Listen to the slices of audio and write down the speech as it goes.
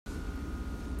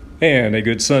And a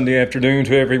good Sunday afternoon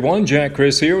to everyone. Jack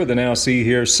Chris here with the Now See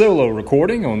Here solo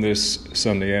recording on this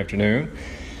Sunday afternoon.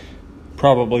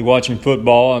 Probably watching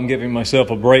football. I'm giving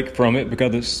myself a break from it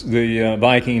because the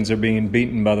Vikings are being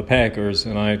beaten by the Packers,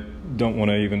 and I don't want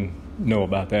to even know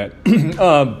about that.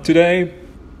 Today,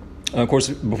 of course,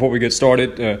 before we get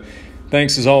started,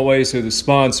 thanks as always to the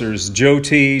sponsors, Joe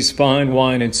T's Fine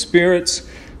Wine and Spirits,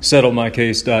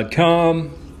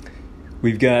 SettleMyCase.com.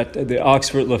 We've got the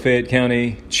Oxford Lafayette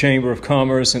County Chamber of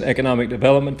Commerce and Economic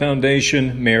Development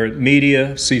Foundation, Merit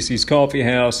Media, CC's Coffee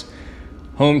House,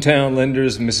 Hometown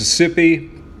Lenders Mississippi,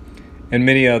 and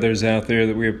many others out there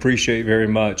that we appreciate very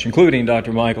much, including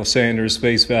Dr. Michael Sanders,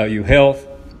 Face Value Health,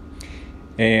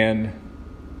 and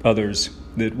others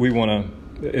that we want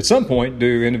to, at some point,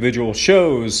 do individual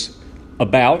shows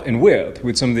about and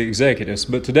with some of the executives.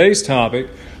 But today's topic,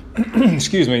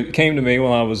 came to me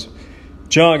while I was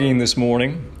jogging this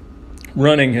morning.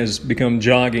 Running has become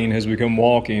jogging, has become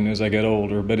walking as I get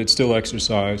older, but it's still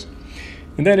exercise.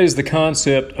 And that is the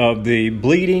concept of the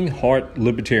bleeding heart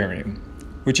libertarian,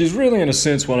 which is really, in a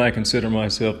sense, what I consider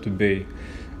myself to be.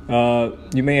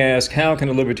 You may ask, how can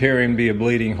a libertarian be a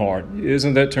bleeding heart?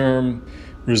 Isn't that term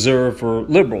reserved for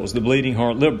liberals, the bleeding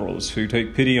heart liberals, who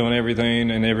take pity on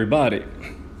everything and everybody?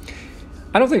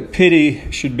 I don't think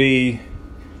pity should be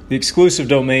the exclusive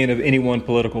domain of any one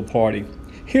political party.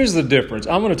 Here's the difference.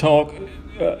 I'm going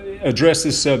to address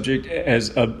this subject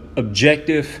as an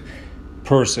objective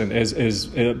person, as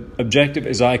objective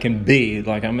as I can be.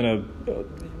 Like I'm in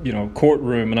a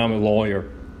courtroom and I'm a lawyer.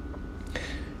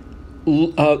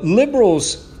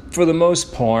 Liberals, for the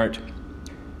most part,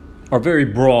 are very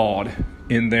broad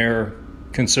in their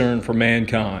concern for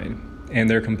mankind and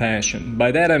their compassion.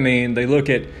 By that I mean they look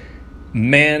at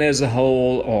man as a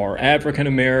whole, or African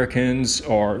Americans,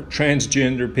 or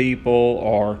transgender people,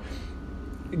 or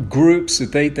groups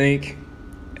that they think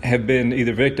have been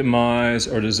either victimized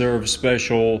or deserve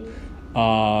special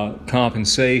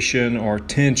compensation or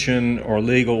attention or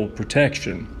legal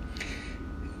protection.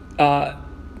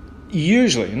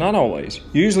 Usually, not always,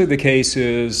 usually the case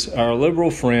is our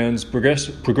liberal friends,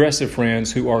 progressive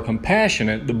friends who are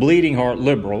compassionate, the bleeding heart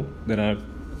liberal that I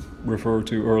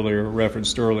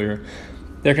referenced earlier,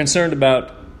 they're concerned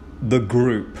about the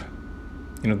group,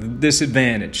 the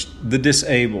disadvantaged, the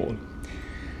disabled.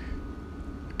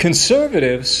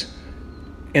 Conservatives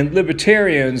and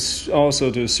libertarians,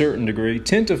 also to a certain degree,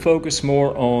 tend to focus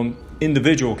more on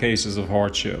individual cases of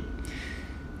hardship.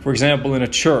 For example, in a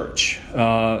church,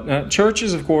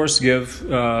 churches, of course, give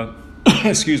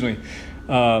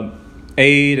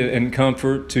aid and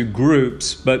comfort to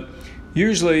groups, but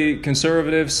usually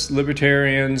conservatives,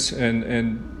 libertarians,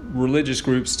 and religious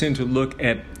groups tend to look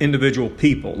at individual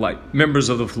people, like members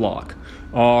of the flock,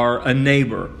 or a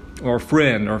neighbor, or a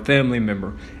friend, or family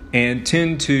member, and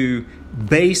tend to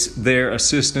base their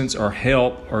assistance or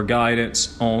help or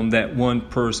guidance on that one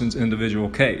person's individual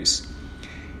case.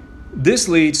 This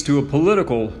leads to a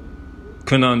political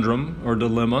conundrum or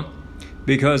dilemma,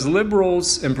 because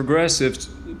liberals and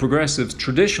progressives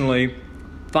traditionally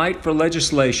fight for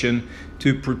legislation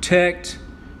to protect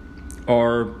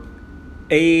or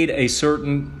aid a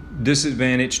certain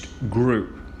disadvantaged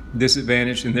group,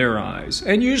 disadvantaged in their eyes.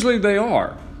 And usually they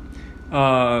are.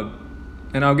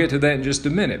 And I'll get to that in just a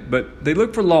minute. But they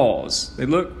look for laws. They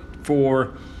look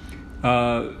for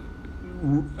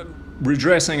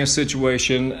redressing a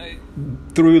situation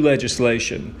through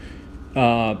legislation.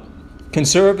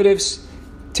 Conservatives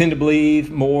tend to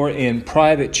believe more in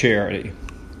private charity,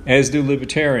 as do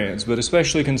libertarians, but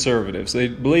especially conservatives. They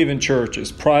believe in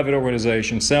churches, private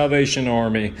organizations, Salvation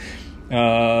Army,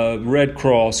 Red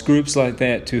Cross, groups like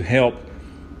that to help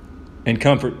and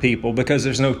comfort people, because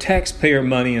there's no taxpayer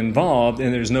money involved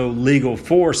and there's no legal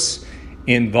force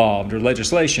involved or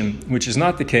legislation, which is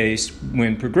not the case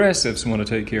when progressives want to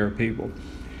take care of people.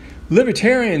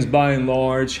 Libertarians, by and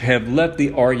large, have left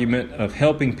the argument of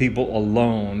helping people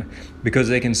alone because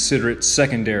they consider it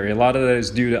secondary. A lot of that is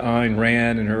due to Ayn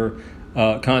Rand and her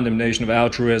condemnation of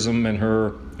altruism and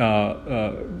her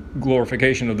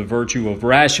glorification of the virtue of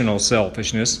rational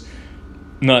selfishness,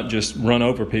 not just run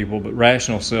over people, but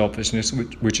rational selfishness,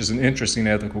 which is an interesting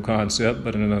ethical concept,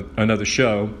 but in another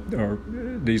show, or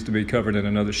needs to be covered in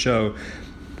another show.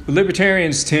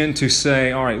 Libertarians tend to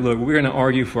say, all right, look, we're going to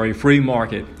argue for a free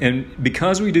market. And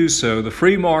because we do so, the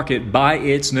free market, by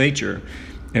its nature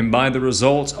and by the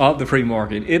results of the free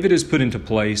market, if it is put into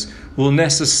place, will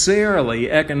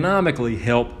necessarily economically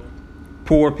help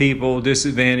poor people,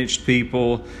 disadvantaged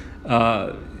people,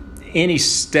 any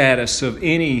status of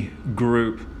any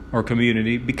group or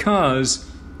community, because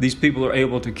these people are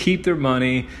able to keep their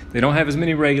money. They don't have as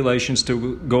many regulations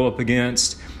to go up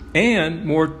against. and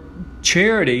more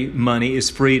charity money is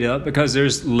freed up because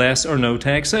there's less or no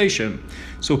taxation,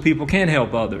 so people can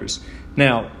help others.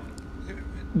 Now,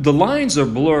 the lines are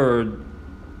blurred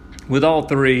with all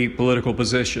three political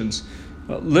positions.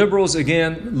 Liberals,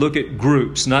 again, look at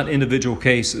groups, not individual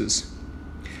cases.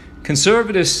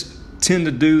 Conservatives tend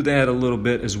to do that a little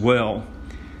bit as well.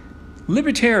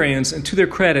 Libertarians, and to their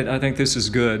credit, I think this is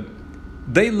good,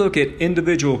 they look at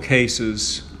individual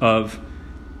cases of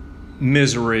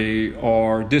misery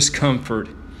or discomfort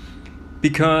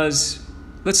because,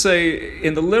 let's say,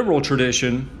 in the liberal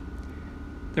tradition,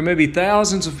 there may be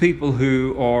thousands of people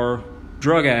who are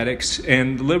drug addicts,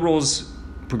 and the liberals,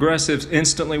 progressives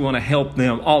instantly want to help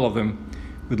them, all of them,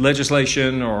 with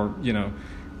legislation or,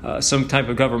 some type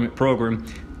of government program.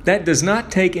 That does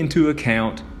not take into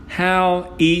account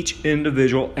how each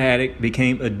individual addict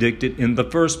became addicted in the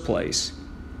first place.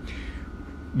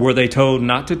 Were they told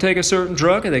not to take a certain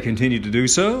drug and they continued to do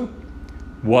so?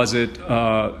 Was it,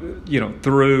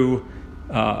 through,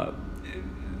 I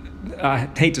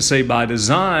hate to say by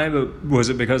design, but was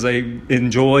it because they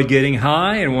enjoyed getting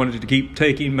high and wanted to keep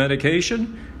taking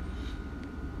medication?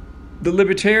 The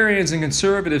libertarians and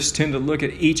conservatives tend to look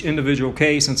at each individual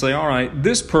case and say, all right,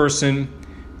 this person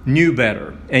knew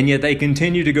better, and yet they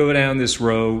continue to go down this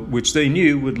road which they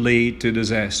knew would lead to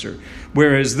disaster.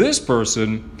 Whereas this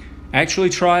person actually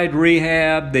tried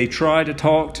rehab, they tried to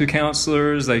talk to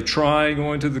counselors, they tried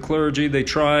going to the clergy, they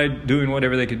tried doing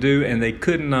whatever they could do, and they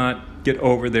could not get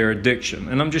over their addiction.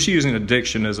 And I'm just using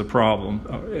addiction as a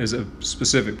problem, as a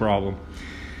specific problem.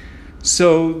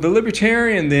 So the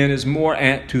libertarian then is more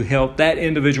apt to help that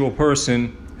individual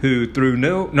person who, through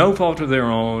no fault of their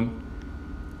own,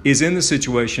 is in the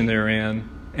situation they're in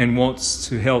and wants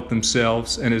to help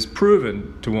themselves and is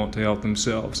proven to want to help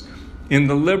themselves. In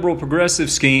the liberal progressive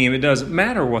scheme, it doesn't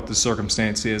matter what the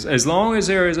circumstance is. As long as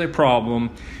there is a problem,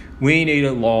 we need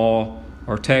a law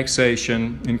or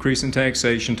taxation, increase in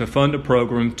taxation, to fund a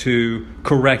program to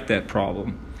correct that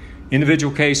problem.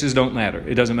 Individual cases don't matter.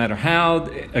 It doesn't matter how,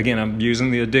 again, I'm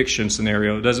using the addiction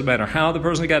scenario. It doesn't matter how the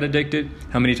person got addicted,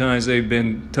 how many times they've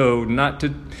been told not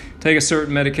to take a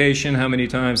certain medication, how many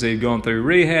times they've gone through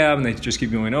rehab and they just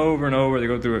keep going over and over. They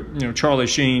go through a Charlie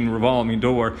Sheen revolving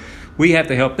door. We have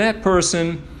to help that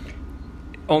person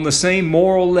on the same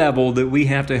moral level that we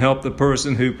have to help the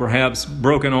person who perhaps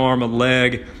broke an arm, a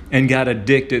leg, and got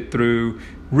addicted through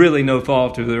really no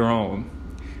fault of their own.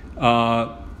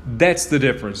 That's the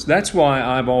difference. That's why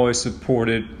I've always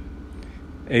supported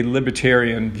a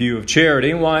libertarian view of charity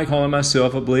and why I call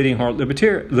myself a bleeding heart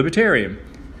libertarian.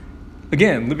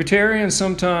 Again, libertarians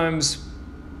sometimes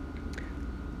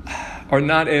are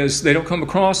they don't come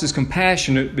across as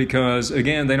compassionate because,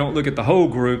 again, they don't look at the whole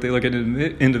group, they look at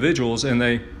individuals, and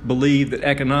they believe that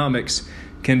economics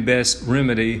can best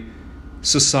remedy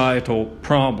societal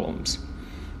problems.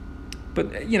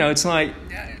 But, it's like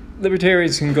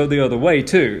libertarians can go the other way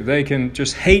too. They can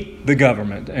just hate the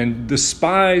government and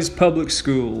despise public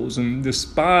schools and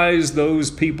despise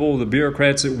those people, the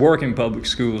bureaucrats that work in public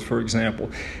schools, for example.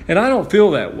 And I don't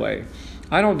feel that way.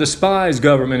 I don't despise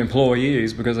government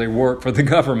employees because they work for the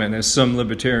government, as some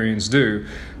libertarians do.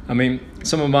 I mean,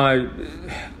 some of my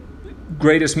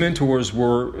greatest mentors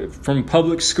were from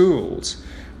public schools,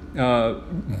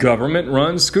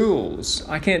 government-run schools.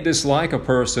 I can't dislike a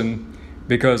person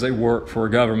because they work for a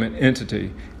government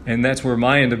entity. And that's where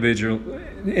my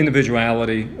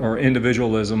individuality or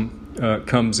individualism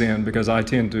comes in, because I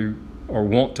tend to or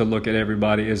want to look at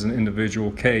everybody as an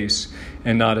individual case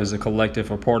and not as a collective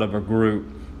or part of a group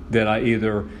that I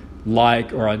either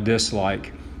like or I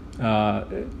dislike.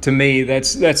 To me,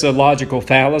 that's a logical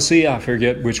fallacy. I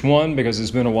forget which one because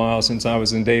it's been a while since I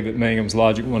was in David Mangum's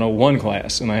Logic 101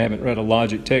 class, and I haven't read a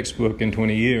logic textbook in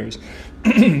 20 years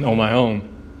on my own.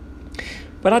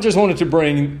 But I just wanted to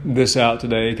bring this out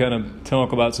today, kind of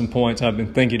talk about some points I've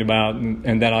been thinking about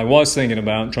and that I was thinking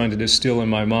about and trying to distill in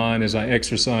my mind as I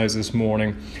exercised this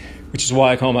morning, which is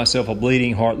why I call myself a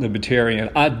bleeding heart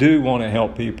libertarian. I do want to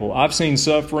help people. I've seen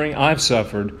suffering. I've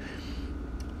suffered.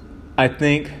 I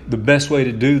think the best way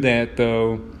to do that,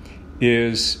 though,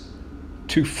 is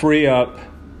to free up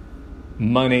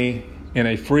money in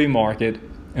a free market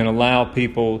and allow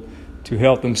people to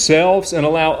help themselves and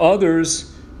allow others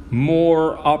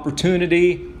more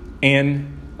opportunity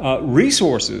and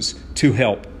resources to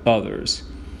help others.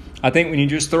 I think when you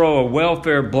just throw a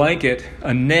welfare blanket,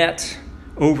 a net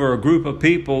over a group of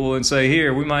people and say,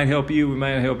 here, we might help you,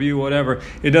 whatever,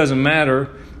 it doesn't matter.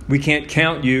 We can't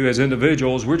count you as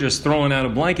individuals. We're just throwing out a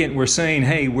blanket and we're saying,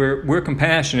 hey, we're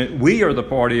compassionate. We are the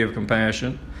party of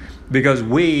compassion because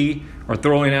we are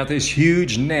throwing out this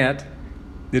huge net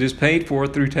that is paid for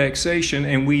through taxation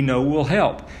and we know will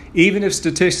help. Even if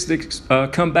statistics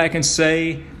come back and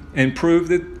say and prove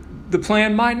that the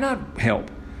plan might not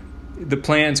help, the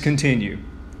plans continue.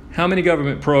 How many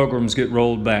government programs get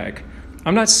rolled back?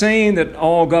 I'm not saying that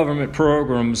all government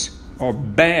programs are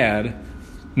bad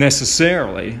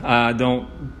necessarily. I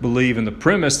don't believe in the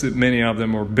premise that many of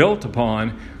them are built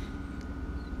upon.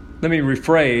 Let me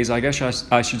rephrase. I guess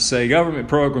I should say government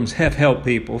programs have helped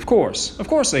people. Of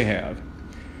course they have.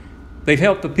 They've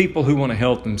helped the people who want to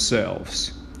help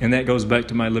themselves. And that goes back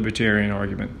to my libertarian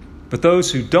argument. But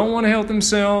those who don't want to help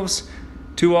themselves,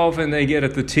 too often they get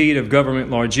at the teat of government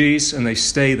largesse and they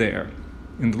stay there.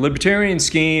 In the libertarian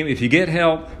scheme, if you get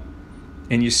help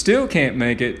and you still can't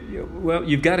make it, well,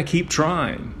 you've got to keep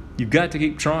trying. You've got to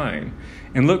keep trying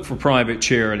and look for private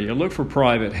charity or look for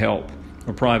private help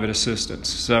or private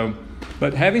assistance.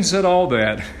 But having said all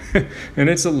that, and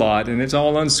it's a lot, and it's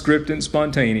all unscripted and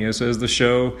spontaneous as the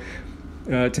show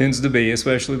tends to be,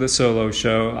 especially the solo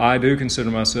show, I do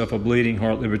consider myself a bleeding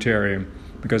heart libertarian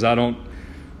because I don't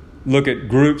look at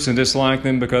groups and dislike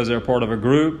them because they're part of a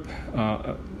group.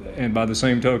 And by the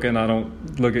same token, I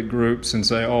don't look at groups and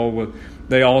say, oh, well,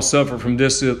 they all suffer from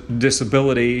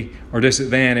disability or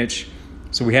disadvantage,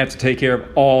 so we have to take care of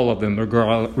all of them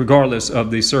regardless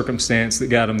of the circumstance that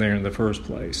got them there in the first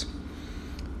place.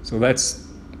 So that's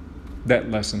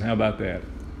that lesson. How about that?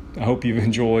 I hope you've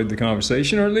enjoyed the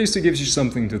conversation, or at least it gives you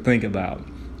something to think about.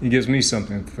 It gives me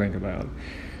something to think about.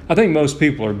 I think most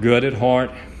people are good at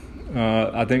heart.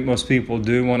 I think most people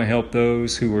do want to help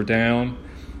those who are down,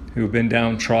 who have been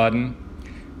downtrodden.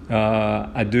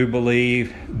 I do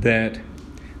believe that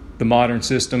the modern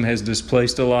system has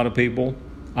displaced a lot of people.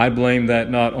 I blame that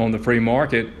not on the free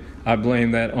market. I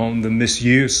blame that on the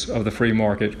misuse of the free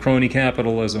market, crony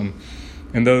capitalism,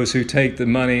 and those who take the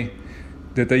money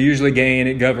that they usually gain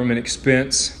at government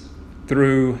expense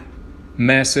through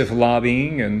massive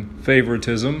lobbying and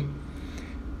favoritism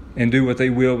and do what they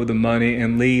will with the money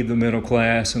and leave the middle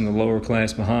class and the lower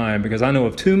class behind. Because I know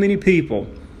of too many people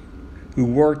who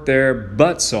work their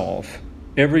butts off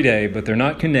every day, but they're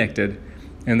not connected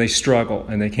and they struggle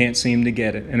and they can't seem to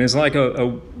get it. And it's like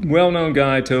a well-known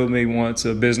guy told me once,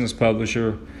 a business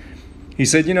publisher. He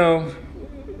said,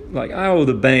 like I owe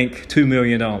the bank $2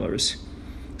 million.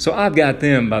 So I've got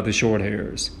them by the short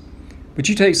hairs. But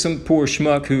you take some poor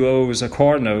schmuck who owes a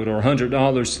car note or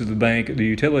 $100 to the bank, the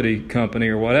utility company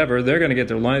or whatever, they're going to get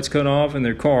their lights cut off and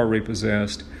their car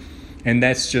repossessed. And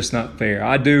that's just not fair.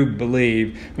 I do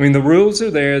believe, the rules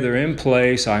are there, they're in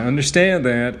place. I understand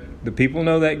that. The people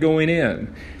know that going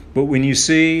in. But when you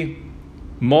see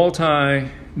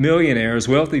multi-millionaires,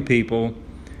 wealthy people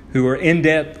who are in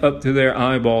debt up to their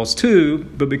eyeballs too,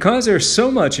 but because they're so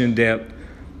much in debt,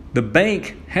 the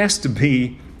bank has to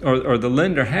be, or the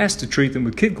lender has to treat them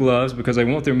with kid gloves because they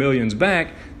want their millions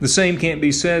back. The same can't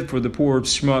be said for the poor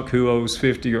schmuck who owes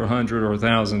 $50 or $100 or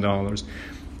 $1,000.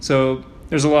 So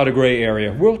there's a lot of gray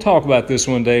area. We'll talk about this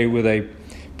one day with a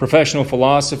professional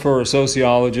philosopher or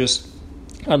sociologist.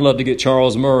 I'd love to get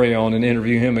Charles Murray on and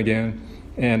interview him again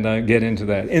and get into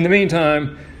that. In the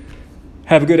meantime,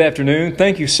 have a good afternoon.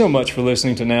 Thank you so much for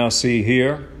listening to Now See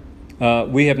Here.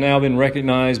 We have now been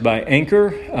recognized by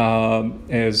Anchor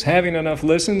as having enough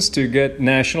listens to get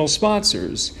national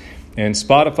sponsors. And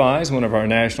Spotify is one of our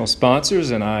national sponsors,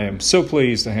 and I am so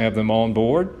pleased to have them on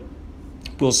board.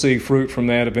 We'll see fruit from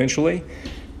that eventually.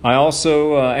 I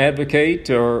also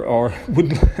advocate or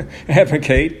would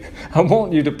advocate. I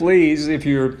want you to please, if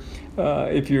your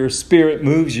spirit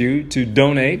moves you, to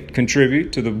donate,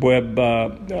 contribute to the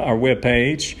our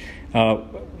webpage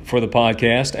for the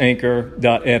podcast,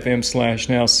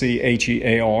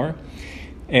 anchor.fm/nowchear.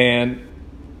 And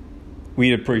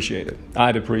we'd appreciate it.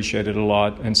 I'd appreciate it a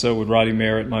lot, and so would Roddy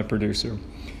Merritt, my producer.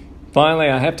 Finally,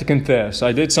 I have to confess,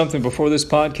 I did something before this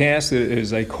podcast that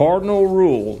is a cardinal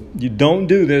rule. You don't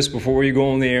do this before you go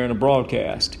on the air in a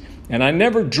broadcast. And I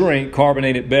never drink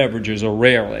carbonated beverages, or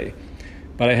rarely.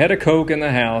 But I had a Coke in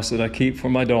the house that I keep for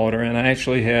my daughter, and I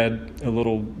actually had a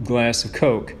little glass of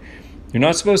Coke. You're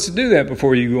not supposed to do that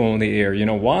before you go on the air. You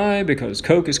know why? Because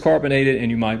Coke is carbonated and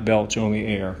you might belch on the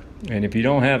air. And if you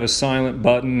don't have a silent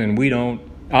button, and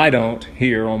I don't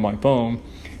here on my phone,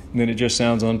 then it just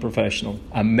sounds unprofessional.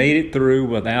 I made it through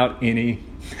without any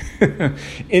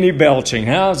belching.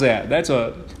 How's that? That's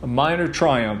a minor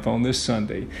triumph on this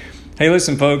Sunday. Hey,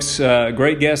 listen, folks,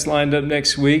 great guest lined up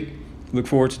next week. Look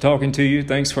forward to talking to you.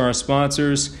 Thanks for our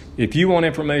sponsors. If you want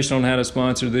information on how to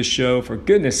sponsor this show, for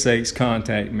goodness sakes,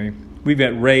 contact me. We've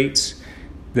got rates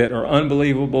that are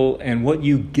unbelievable, and what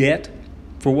you get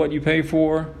for what you pay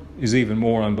for is even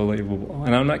more unbelievable.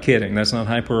 And I'm not kidding. That's not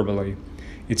hyperbole.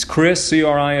 It's Chris,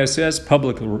 C-R-I-S-S,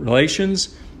 Public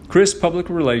Relations,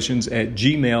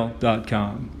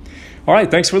 chrispublicrelations@gmail.com. All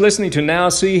right, thanks for listening to Now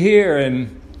See Here.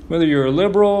 And whether you're a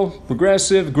liberal,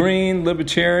 progressive, green,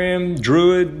 libertarian,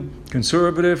 druid,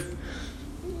 conservative,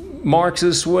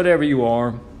 Marxist, whatever you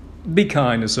are, be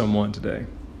kind to someone today.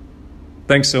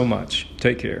 Thanks so much.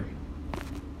 Take care.